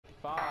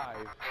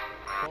5,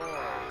 4,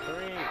 3,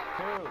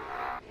 2,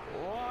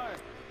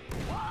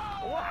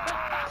 1.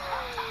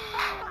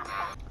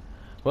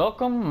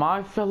 Welcome,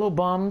 my fellow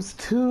bums,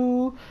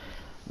 to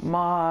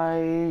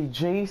my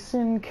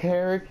Jason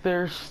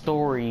character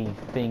story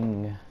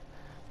thing.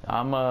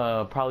 I'm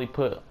probably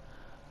put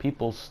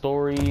people's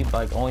story,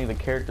 like only the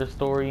character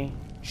story.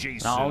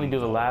 And I'll only do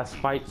the last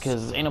fight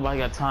because ain't nobody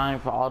got time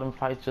for all them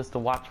fights just to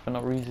watch for no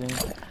reason.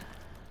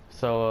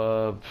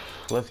 So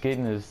let's get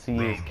into see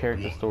his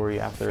character story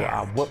after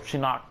I whoop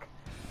Shinnok.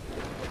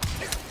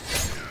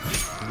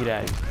 Get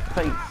out of his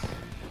face.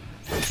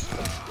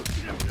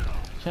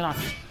 Shinnok,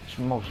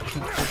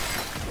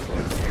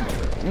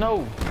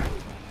 no.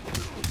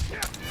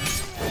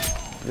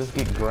 Just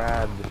get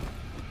grabbed.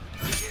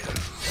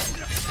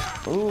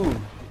 Ooh.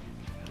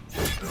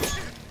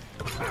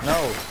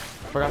 No.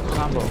 Forgot the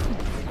combo.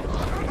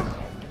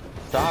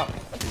 Stop.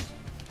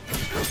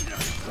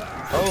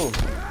 Oh.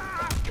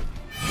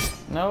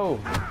 No.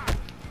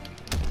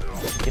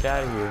 Get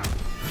out of here.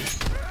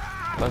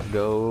 Let's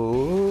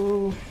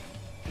go.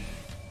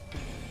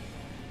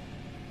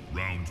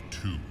 Round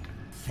 2.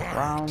 Fight.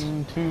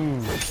 Round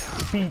 2.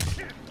 Feet.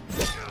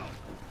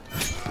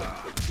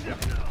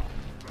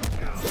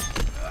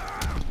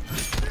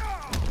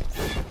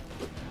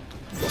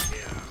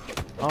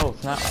 Oh,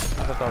 snap. I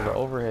thought that was an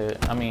overhead.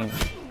 I mean,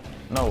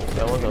 no,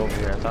 that was an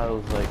overhead. I thought it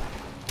was like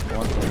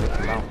one thing with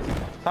the bounce.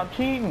 Stop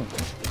cheating!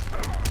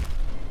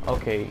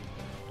 Okay.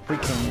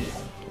 Freaking.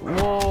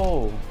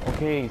 Whoa!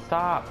 Okay,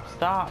 stop!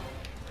 Stop!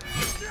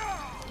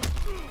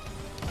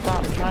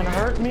 Stop trying to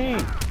hurt me!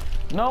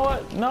 No,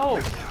 what?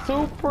 No!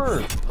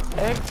 Super!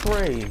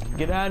 X-ray!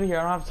 Get out of here.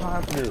 I don't have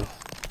time for this.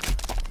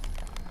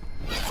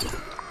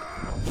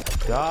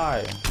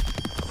 Die!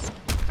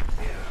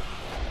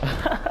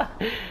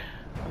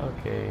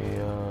 Okay,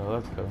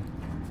 let's go.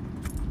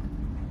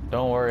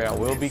 Don't worry, I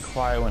will be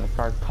quiet when it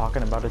starts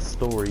talking about his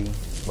story.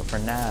 But for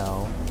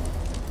now,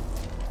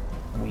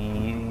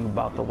 we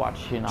about to watch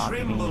Shinnok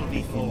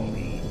be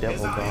the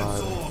devil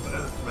god.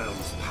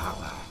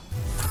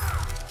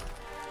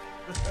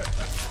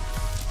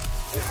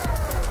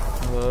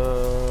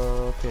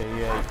 Okay,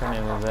 yeah, you turn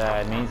into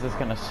that. And he's just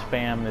gonna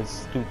spam this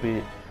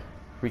stupid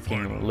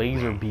freaking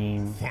laser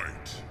beam.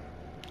 Fight.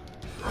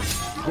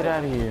 Get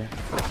out of here.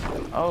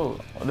 Oh,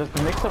 does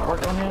the mix-up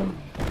work on him?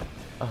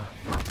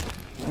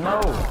 No.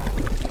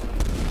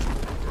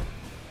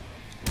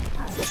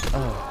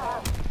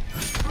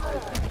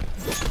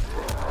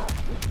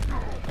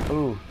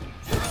 Ooh,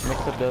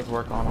 mix-up does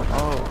work on him.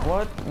 Oh,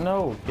 what?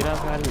 No, get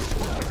out of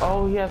here.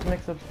 Oh, he has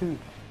mix-up too.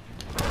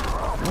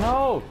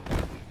 No.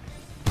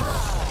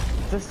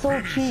 This is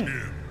so cheap.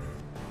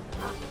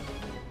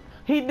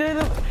 He did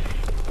it.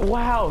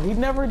 Wow, he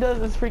never does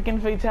this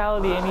freaking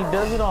fatality and he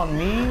does it on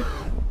me?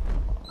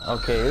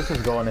 Okay, this is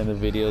going in the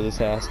video. This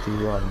has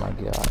to. Oh my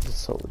god, this is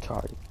so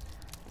retarded.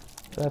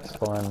 That's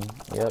fun.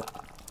 Yep.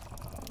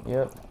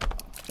 Yep.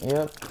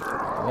 Yep.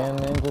 And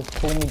then just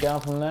pull me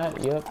down from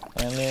that. Yep.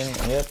 And then,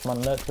 yep, my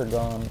nuts are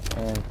gone.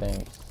 And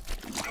thanks.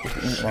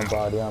 Just eat my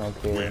body. I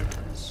don't care. It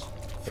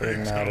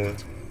doesn't matter.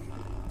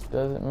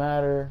 Doesn't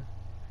matter.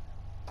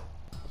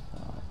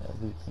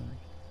 Everything.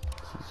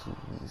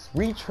 Just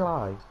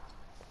retry.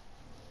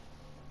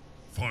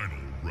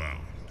 Final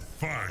round.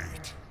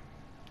 Fight.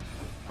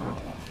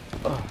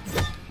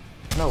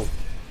 No.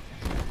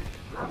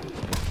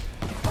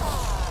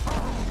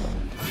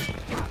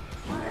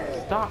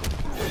 Stop.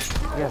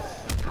 Yes.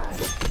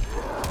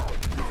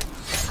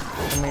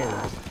 Come here.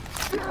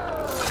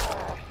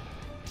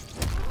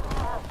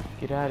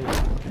 Get out of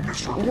here.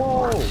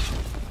 Whoa.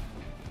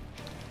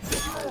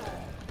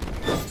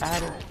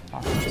 Out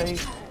of stay.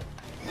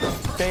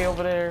 Stay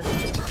over there.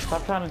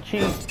 Stop trying to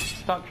cheat.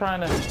 Stop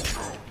trying to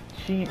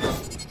cheat.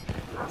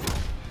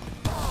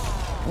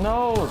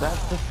 No,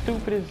 that's the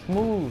stupidest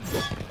move.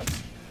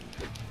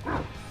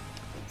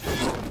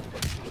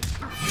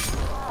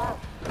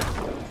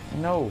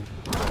 No.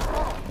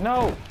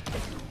 No.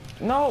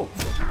 No.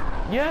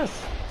 Yes.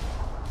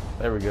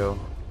 There we go.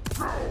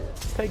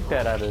 Take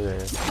that out of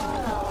there.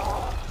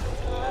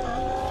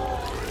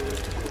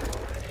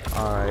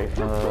 Alright,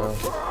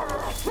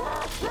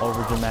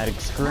 over dramatic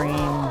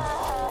scream.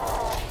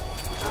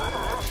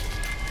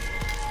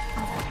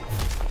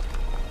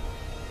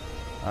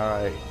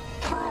 Alright.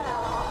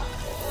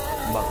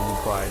 I'm about to be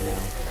quiet now.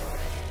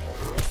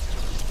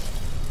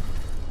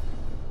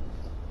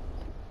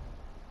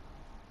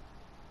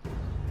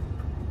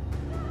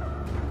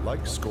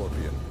 Like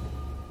Scorpion,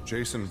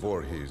 Jason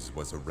Voorhees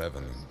was a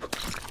revenant.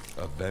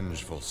 A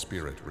vengeful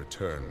spirit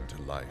returned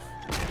to life.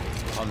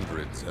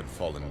 Hundreds had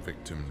fallen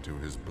victim to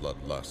his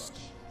bloodlust.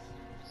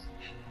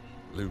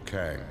 Liu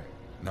Kang,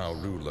 now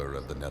ruler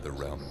of the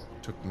Netherrealm,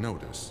 took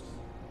notice.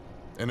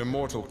 An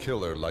immortal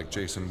killer like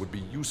Jason would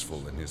be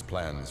useful in his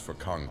plans for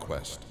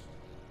conquest.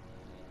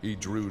 He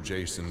drew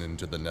Jason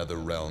into the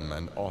Netherrealm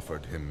and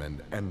offered him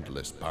an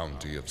endless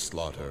bounty of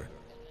slaughter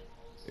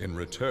in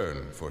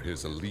return for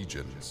his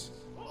allegiance.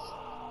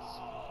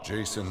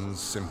 Jason's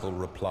simple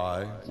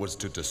reply was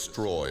to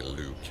destroy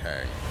Liu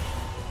Kang.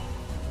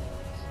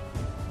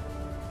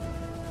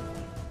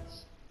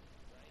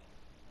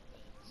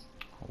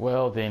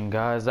 Well then,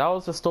 guys, that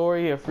was the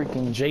story of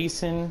freaking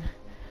Jason.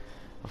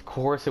 Of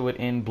course, it would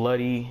end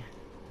bloody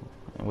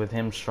with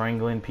him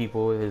strangling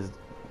people with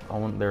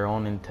their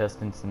own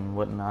intestines and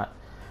whatnot.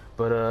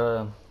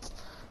 But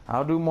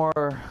I'll do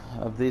more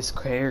of this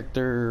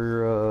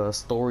character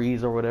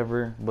stories or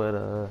whatever.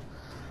 But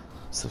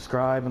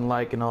subscribe and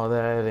like and all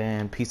that,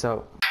 and peace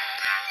out.